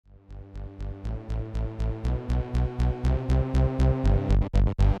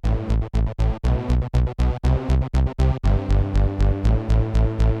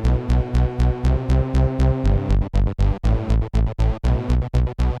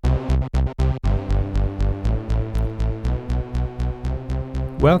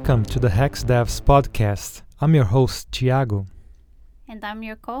Welcome to the hexdevs podcast. I'm your host, Tiago. And I'm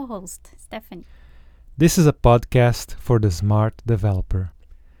your co-host, Stephanie. This is a podcast for the smart developer.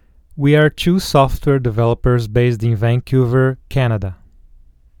 We are two software developers based in Vancouver, Canada.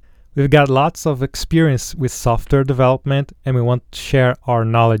 We've got lots of experience with software development and we want to share our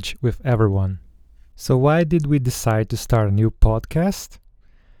knowledge with everyone. So why did we decide to start a new podcast?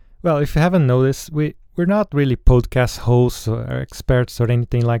 Well, if you haven't noticed, we're not really podcast hosts or experts or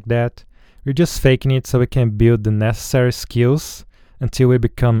anything like that. We're just faking it so we can build the necessary skills until we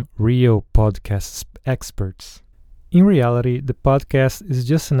become real podcast experts. In reality, the podcast is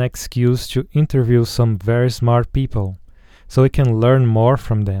just an excuse to interview some very smart people so we can learn more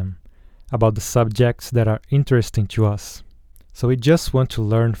from them about the subjects that are interesting to us. So we just want to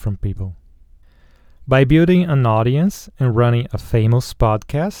learn from people. By building an audience and running a famous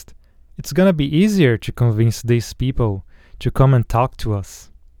podcast, it's gonna be easier to convince these people to come and talk to us,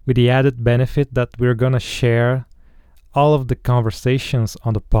 with the added benefit that we're gonna share all of the conversations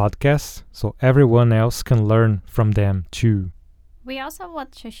on the podcast so everyone else can learn from them too. We also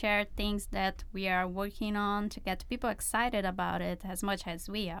want to share things that we are working on to get people excited about it as much as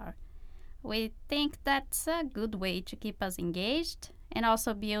we are. We think that's a good way to keep us engaged and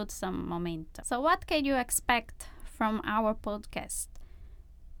also build some momentum. So what can you expect from our podcast?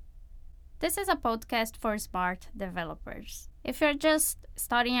 This is a podcast for smart developers. If you're just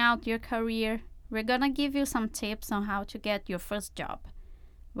starting out your career, we're gonna give you some tips on how to get your first job,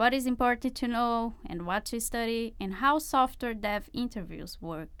 what is important to know and what to study, and how software dev interviews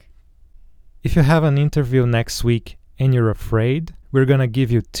work. If you have an interview next week and you're afraid, we're gonna give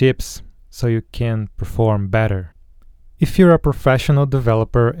you tips so you can perform better. If you're a professional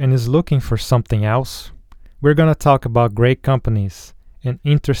developer and is looking for something else, we're gonna talk about great companies and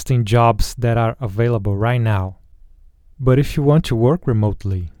interesting jobs that are available right now. But if you want to work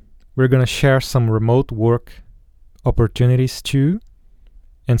remotely, we're gonna share some remote work opportunities too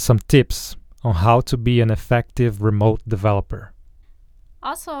and some tips on how to be an effective remote developer.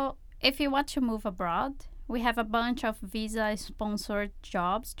 Also, if you want to move abroad, we have a bunch of visa-sponsored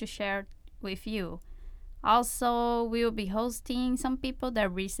jobs to share with you. Also, we will be hosting some people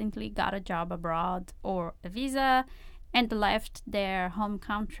that recently got a job abroad or a visa and left their home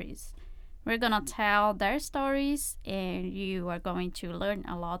countries. We're gonna tell their stories and you are going to learn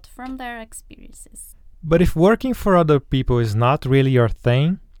a lot from their experiences. But if working for other people is not really your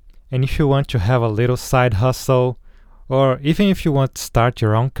thing, and if you want to have a little side hustle, or even if you want to start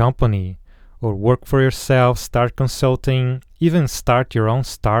your own company, or work for yourself, start consulting, even start your own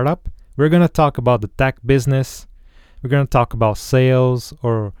startup, we're going to talk about the tech business, we're going to talk about sales,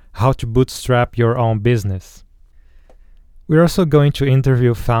 or how to bootstrap your own business. We're also going to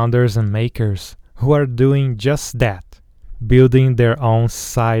interview founders and makers who are doing just that, building their own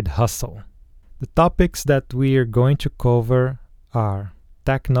side hustle. The topics that we are going to cover are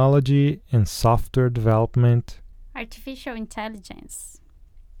technology and software development, artificial intelligence,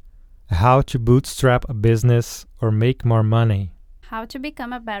 how to bootstrap a business or make more money, how to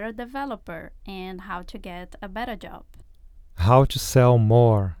become a better developer and how to get a better job, how to sell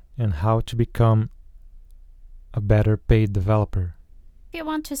more and how to become a better paid developer. If you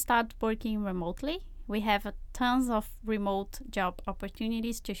want to start working remotely, we have tons of remote job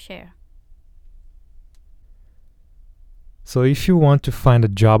opportunities to share. So if you want to find a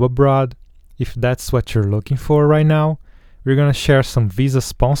job abroad, if that's what you're looking for right now, we're going to share some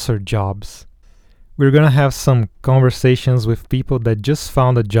visa-sponsored jobs. We're going to have some conversations with people that just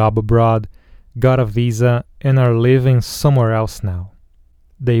found a job abroad, got a visa, and are living somewhere else now.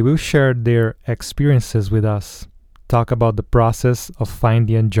 They will share their experiences with us, talk about the process of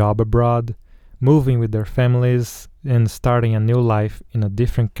finding a job abroad, moving with their families, and starting a new life in a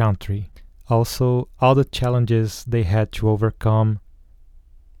different country. Also, all the challenges they had to overcome,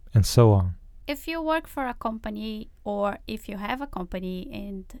 and so on. If you work for a company or if you have a company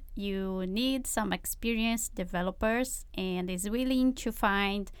and you need some experienced developers and is willing to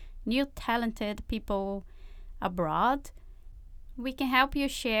find new talented people abroad, we can help you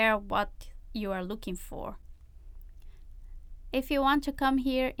share what you are looking for. If you want to come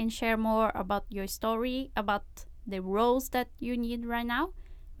here and share more about your story, about the roles that you need right now,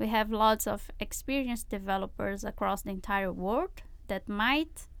 we have lots of experienced developers across the entire world that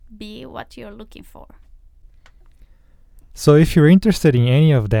might be what you're looking for. So if you're interested in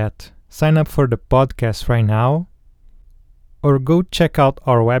any of that, sign up for the podcast right now or go check out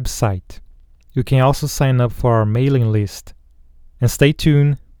our website. You can also sign up for our mailing list. And stay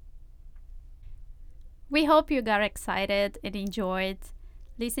tuned. We hope you got excited and enjoyed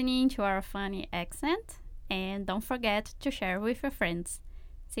listening to our funny accent, and don't forget to share with your friends.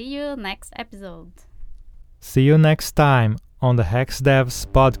 See you next episode. See you next time on the hexdevs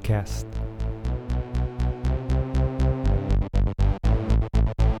podcast.